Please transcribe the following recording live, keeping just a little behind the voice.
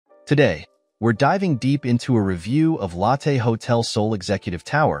Today, we're diving deep into a review of Lotte Hotel Seoul Executive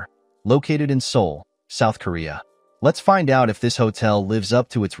Tower, located in Seoul, South Korea. Let's find out if this hotel lives up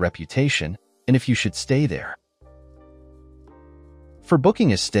to its reputation and if you should stay there. For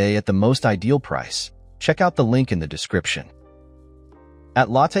booking a stay at the most ideal price, check out the link in the description. At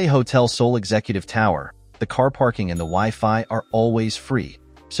Lotte Hotel Seoul Executive Tower, the car parking and the Wi-Fi are always free,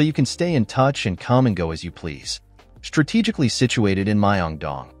 so you can stay in touch and come and go as you please. Strategically situated in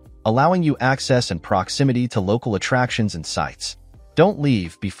Myeongdong, allowing you access and proximity to local attractions and sites. Don't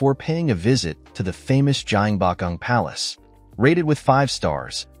leave before paying a visit to the famous Gyeongbokgung Palace. Rated with 5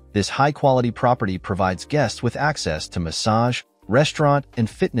 stars, this high-quality property provides guests with access to massage, restaurant, and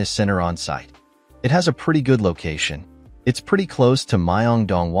fitness center on site. It has a pretty good location. It's pretty close to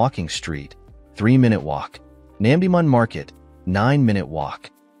Myeongdong Walking Street, 3-minute walk. Namdaemun Market, 9-minute walk.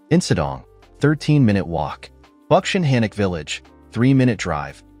 Insadong, 13-minute walk. Bukshin Hanok Village, 3-minute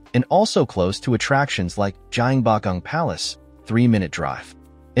drive, and also close to attractions like Gyeongbokgung Palace, 3-minute drive.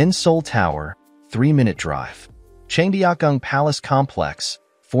 In Seoul Tower, 3-minute drive. Changdeokgung Palace Complex,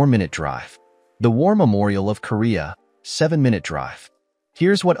 4-minute drive. The War Memorial of Korea, 7-minute drive.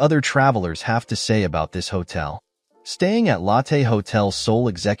 Here's what other travelers have to say about this hotel. Staying at Lotte Hotel Seoul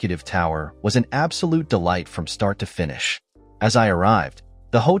Executive Tower was an absolute delight from start to finish. As I arrived,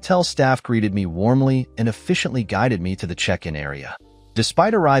 the hotel staff greeted me warmly and efficiently guided me to the check-in area.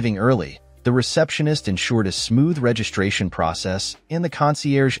 Despite arriving early, the receptionist ensured a smooth registration process and the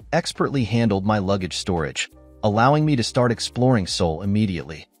concierge expertly handled my luggage storage, allowing me to start exploring Seoul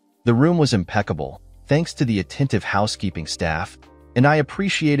immediately. The room was impeccable, thanks to the attentive housekeeping staff, and I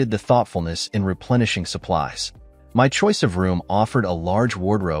appreciated the thoughtfulness in replenishing supplies. My choice of room offered a large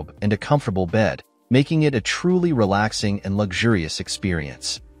wardrobe and a comfortable bed, making it a truly relaxing and luxurious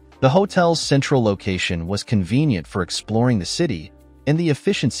experience. The hotel's central location was convenient for exploring the city, and the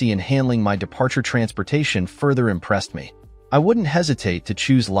efficiency in handling my departure transportation further impressed me. I wouldn't hesitate to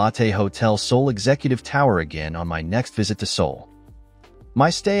choose Lotte Hotel Seoul Executive Tower again on my next visit to Seoul. My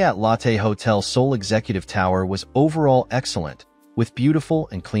stay at Lotte Hotel Seoul Executive Tower was overall excellent, with beautiful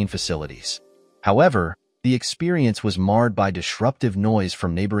and clean facilities. However, the experience was marred by disruptive noise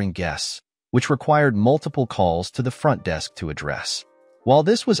from neighboring guests, which required multiple calls to the front desk to address. While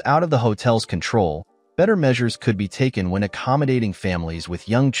this was out of the hotel's control, better measures could be taken when accommodating families with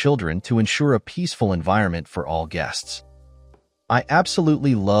young children to ensure a peaceful environment for all guests. I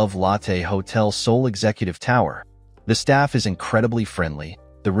absolutely love Lotte Hotel Seoul Executive Tower. The staff is incredibly friendly,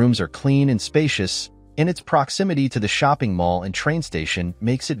 the rooms are clean and spacious, and its proximity to the shopping mall and train station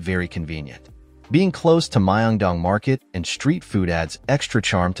makes it very convenient. Being close to Myeongdong Market and street food adds extra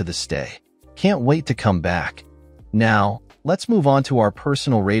charm to the stay. Can't wait to come back. Now, let's move on to our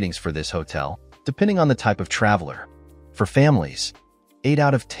personal ratings for this hotel, depending on the type of traveler. For families, 8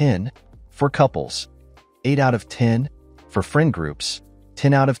 out of 10. For couples, 8 out of 10. For friend groups,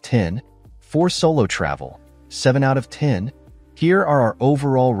 10 out of 10. For solo travel, 7 out of 10. Here are our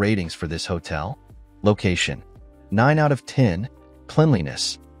overall ratings for this hotel. Location, 9 out of 10.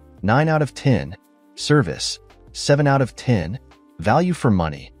 Cleanliness, 9 out of 10. Service, 7 out of 10. Value for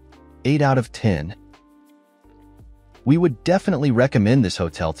money, 8 out of 10. We would definitely recommend this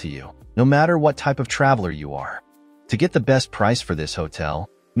hotel to you, no matter what type of traveler you are. To get the best price for this hotel,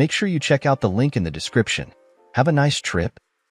 make sure you check out the link in the description. Have a nice trip.